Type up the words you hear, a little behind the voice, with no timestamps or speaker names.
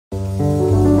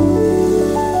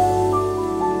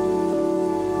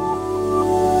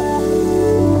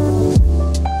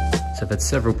had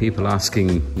several people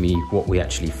asking me what we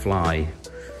actually fly,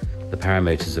 the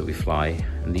paramotors that we fly,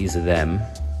 and these are them.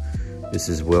 This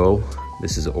is Will,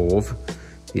 this is Orv.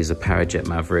 These are Parajet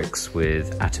Mavericks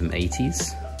with Atom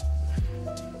 80s.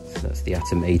 So that's the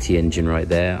Atom 80 engine right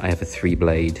there. I have a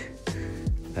 3-blade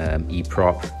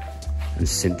E-prop, and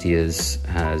Cynthia's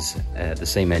has the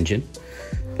same engine,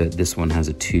 but this one has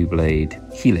a 2-blade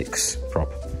Helix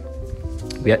prop.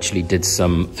 We actually did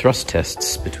some thrust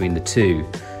tests between the two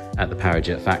at the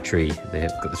Parajet factory. They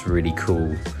have got this really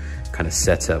cool kind of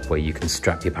setup where you can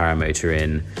strap your paramotor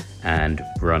in and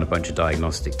run a bunch of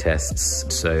diagnostic tests.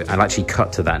 So I'll actually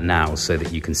cut to that now so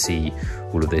that you can see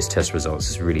all of those test results.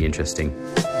 It's really interesting.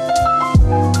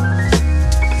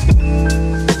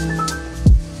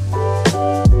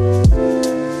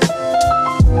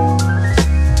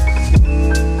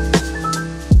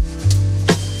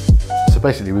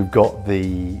 Basically, we've got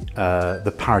the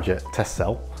Parajet Test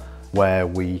Cell, where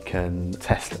we can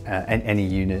test any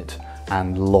unit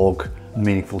and log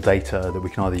meaningful data that we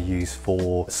can either use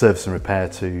for service and repair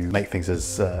to make things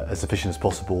as efficient as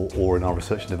possible, or in our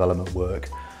research and development work,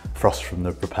 thrust from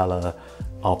the propeller,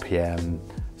 RPM,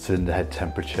 cylinder head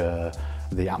temperature,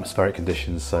 the atmospheric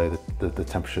conditions, so the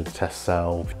temperature of the test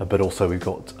cell, but also we've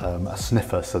got a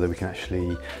sniffer so that we can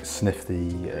actually sniff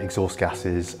the exhaust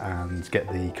gases and get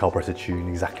the carburetor tune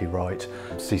exactly right.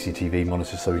 CCTV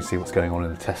monitors so we can see what's going on in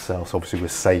the test cell, so obviously we're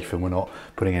safe and we're not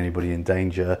putting anybody in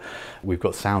danger. We've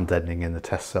got sound deadening in the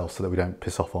test cell so that we don't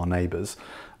piss off our neighbours.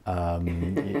 So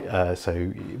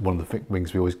one of the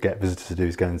things we always get visitors to do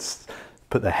is go and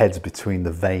put their heads between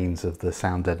the veins of the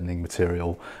sound deadening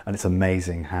material, and it's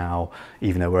amazing how,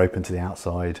 even though we're open to the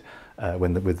outside,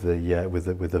 with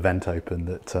the vent open,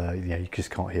 that you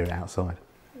just can't hear it outside.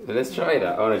 Well, let's try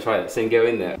that. I want to try that. So go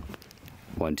in there.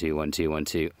 1 2 1 2 1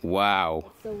 2.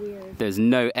 Wow. So weird. There's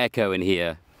no echo in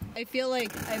here. I feel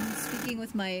like I'm speaking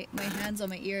with my hands on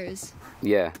my ears.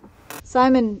 Yeah.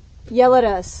 Simon, yell at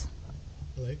us.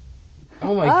 Hello.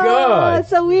 Oh my god.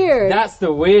 That's so weird. That's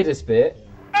the weirdest bit.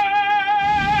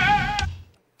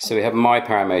 So we have my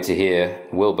paramotor here,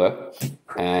 Wilbur,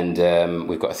 and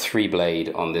we've got a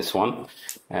 3-blade on this one,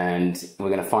 and we're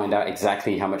going to find out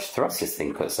exactly how much thrust this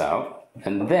thing puts out,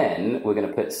 and then we're going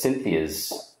to put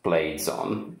Cynthia's blades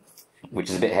on, which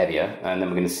is a bit heavier, and then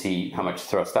we're going to see how much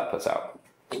thrust that puts out.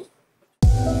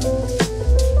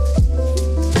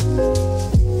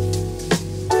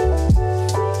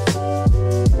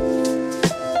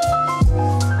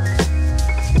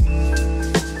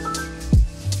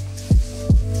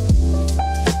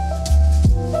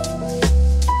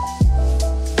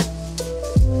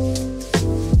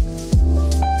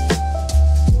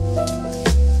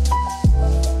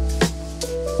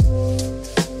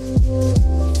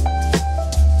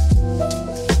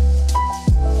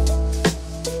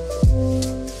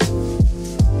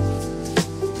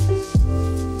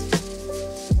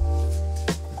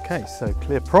 Okay, so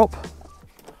clear prop.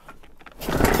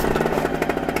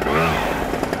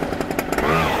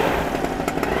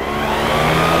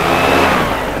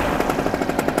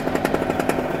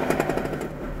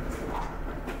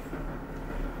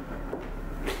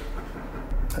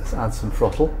 Let's add some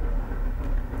throttle.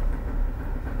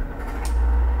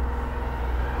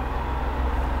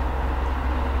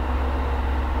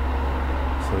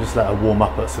 So just let her warm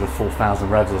up at sort of 4,000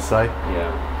 revs or so.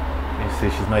 Yeah. You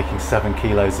see she's making 7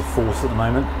 kilos of force at the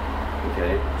moment.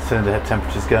 Okay. Cylinder head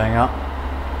temperature's going up.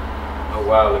 Oh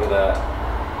wow, look at that.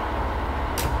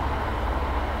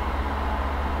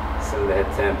 Cylinder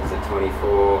head temp is at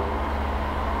 24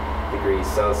 degrees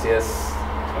Celsius,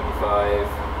 25.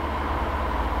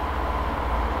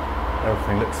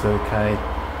 Everything looks okay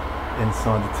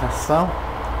inside the test cell.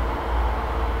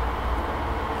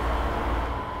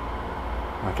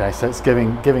 Okay, so it's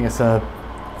giving us a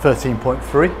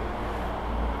 13.3.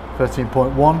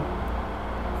 13.1,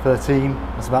 13,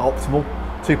 that's about optimal.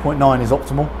 2.9 is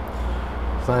optimal.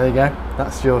 So there you go,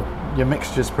 that's your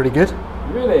mixture's pretty good.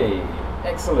 Really?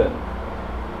 Excellent.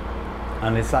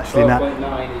 And it's actually now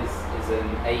 12.9 is an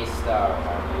A star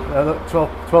apparently. look,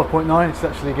 12.9, it's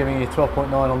actually giving you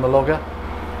 12.9 on the logger.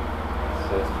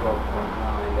 So it's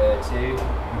 12.9 there too.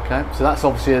 Okay, so that's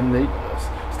obviously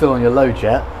still on your low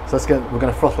jet. So we're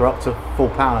going to throttle her up to full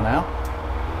power now.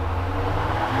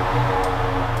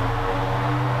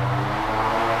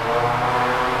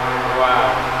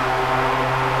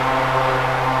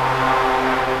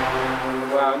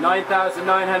 Wow,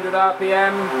 9,900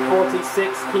 RPM,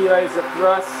 46 kilos of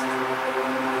thrust.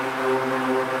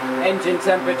 Engine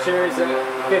temperature is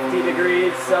at 50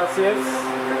 degrees Celsius.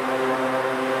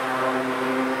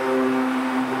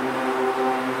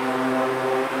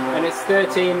 And it's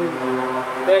 13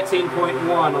 13.1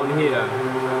 on here.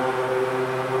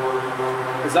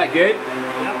 Is that good?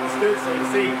 Yeah, that's good. So you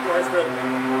see where's the...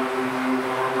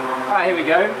 Ah, here we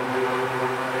go.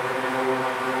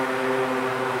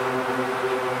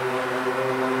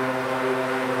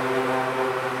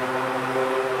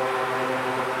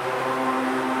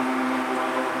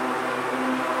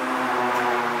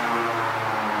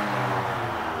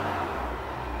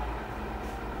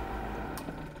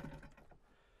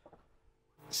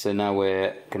 So now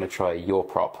we're going to try your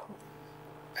prop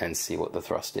and see what the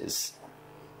thrust is.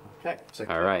 Okay, so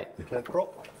all right. Clear the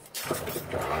prop.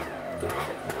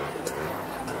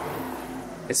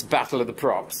 It's battle of the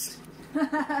props.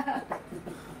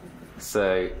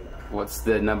 So what's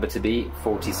the number to beat?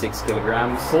 46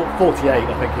 kilograms? 48,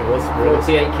 I think it was.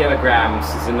 48 kilograms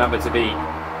is the number to beat.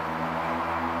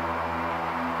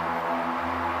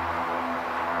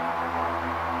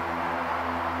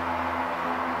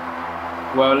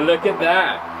 Well, look at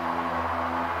that.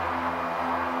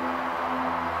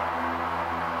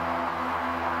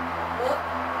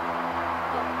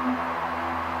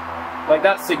 Like,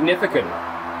 that's significant.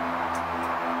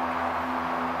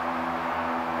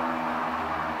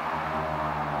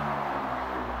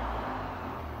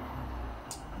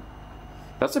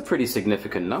 That's a pretty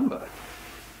significant number.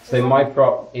 So my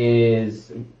prop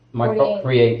creates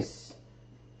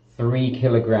 3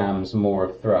 kilograms more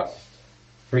of thrust.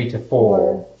 3 to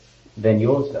 4 than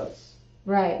yours does.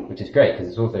 Right. Which is great because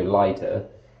it's also lighter.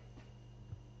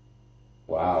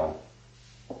 Wow.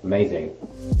 Amazing.